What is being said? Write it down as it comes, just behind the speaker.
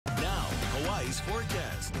Hawaii's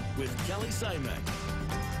forecast with Kelly Simek.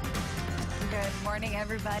 Good morning,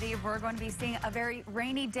 everybody. We're going to be seeing a very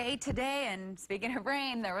rainy day today. And speaking of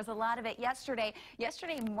rain, there was a lot of it yesterday.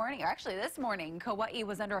 Yesterday morning, or actually this morning, Kauai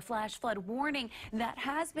was under a flash flood warning that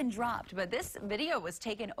has been dropped. But this video was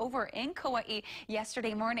taken over in Kauai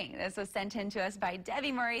yesterday morning. This was sent in to us by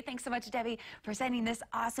Debbie Murray. Thanks so much, Debbie, for sending this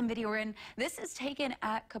awesome video in. This is taken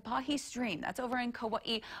at Kapahi Stream. That's over in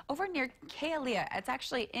Kauai, over near Kealia. It's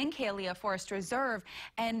actually in Kealia Forest Reserve.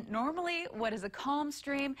 And normally, what is a calm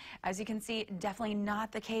stream, as you can see, definitely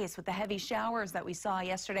not the case with the heavy showers that we saw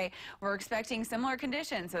yesterday. We're expecting similar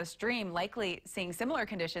conditions. So stream likely seeing similar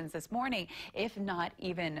conditions this morning, if not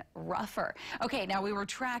even rougher. Okay, now we were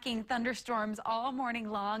tracking thunderstorms all morning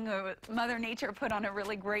long. Mother Nature put on a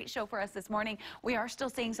really great show for us this morning. We are still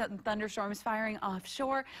seeing some thunderstorms firing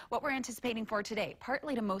offshore. What we're anticipating for today,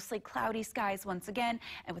 partly to mostly cloudy skies once again,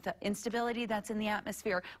 and with the instability that's in the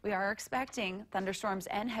atmosphere, we are expecting thunderstorms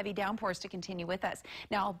and heavy downpours to continue with us.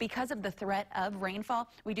 Now, because of the threat of rainfall,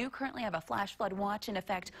 we do currently have a flash flood watch in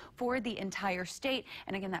effect for the entire state.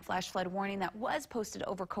 And again, that flash flood warning that was posted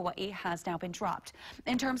over Kauai has now been dropped.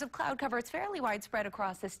 In terms of cloud cover, it's fairly widespread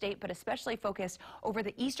across the state, but especially focused over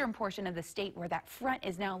the eastern portion of the state where that front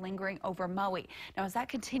is now lingering over Maui. Now, as that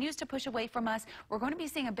continues to push away from us, we're going to be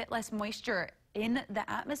seeing a bit less moisture in the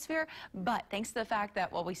atmosphere, but thanks to the fact that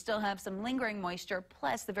while we still have some lingering moisture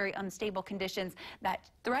plus the very unstable conditions, that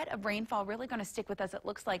threat of rainfall really going to stick with us, it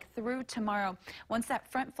looks like, through tomorrow. Once that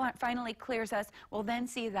front finally clears us, we'll then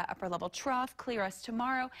see that upper level trough clear us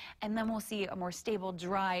tomorrow, and then we'll see a more stable,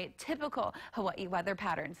 dry, typical Hawaii weather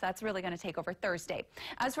patterns. That's really going to take over Thursday.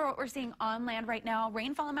 As for what we're seeing on land right now,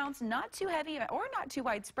 rainfall amounts not too heavy or not too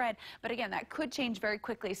widespread, but again, that could change very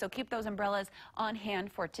quickly, so keep those umbrellas on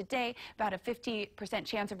hand for today. About a 50%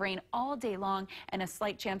 chance of rain all day long, and a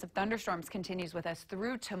slight chance of thunderstorms continues with us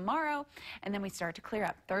through tomorrow, and then we start to clear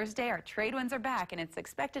up. Thursday, our trade winds are back, and it's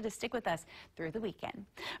expected to stick with us through the weekend.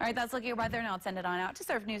 All right, that's looking at weather, and I'll send it on out to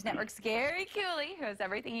Surf News Network's Gary Cooley, who has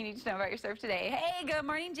everything you need to know about your surf today. Hey, good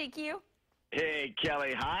morning, JQ. Hey,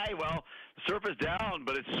 Kelly. Hi. Well, the surf is down,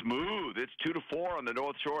 but it's smooth. It's 2 to 4 on the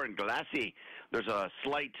North Shore and glassy. There's a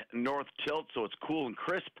slight north tilt, so it's cool and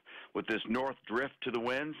crisp with this north drift to the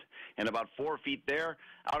winds, and about 4 feet there.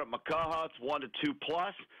 Out at Makaha, it's 1 to 2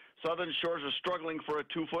 plus. Southern shores are struggling for a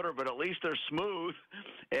 2-footer, but at least they're smooth.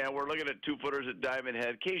 And we're looking at 2-footers at Diamond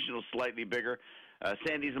Head, occasional slightly bigger.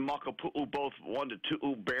 Sandy's and Makapu'u both 1 to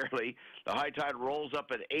 2 barely. The high tide rolls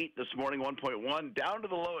up at 8 this morning, 1.1, down to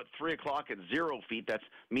the low at 3 o'clock at 0 feet. That's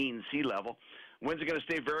mean sea level. Winds are going to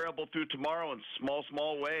stay variable through tomorrow and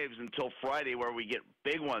small waves until Friday, where we get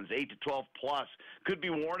big ones, 8 to 12 plus. Could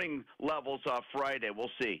be warning levels Friday.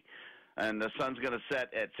 We'll see. And the sun's going to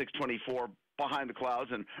set at 6:24 behind the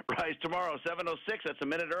clouds and rise tomorrow, 7:06. That's a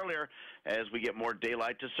minute earlier as we get more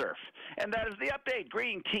daylight to surf. And that is the update.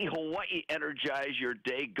 Green Tea Hawaii, energize your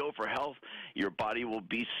day. Go for health. Your body will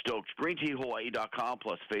be stoked. GreenTeaHawaii.com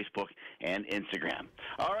plus Facebook and Instagram.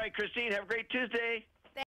 All right, Christine, have a great Tuesday.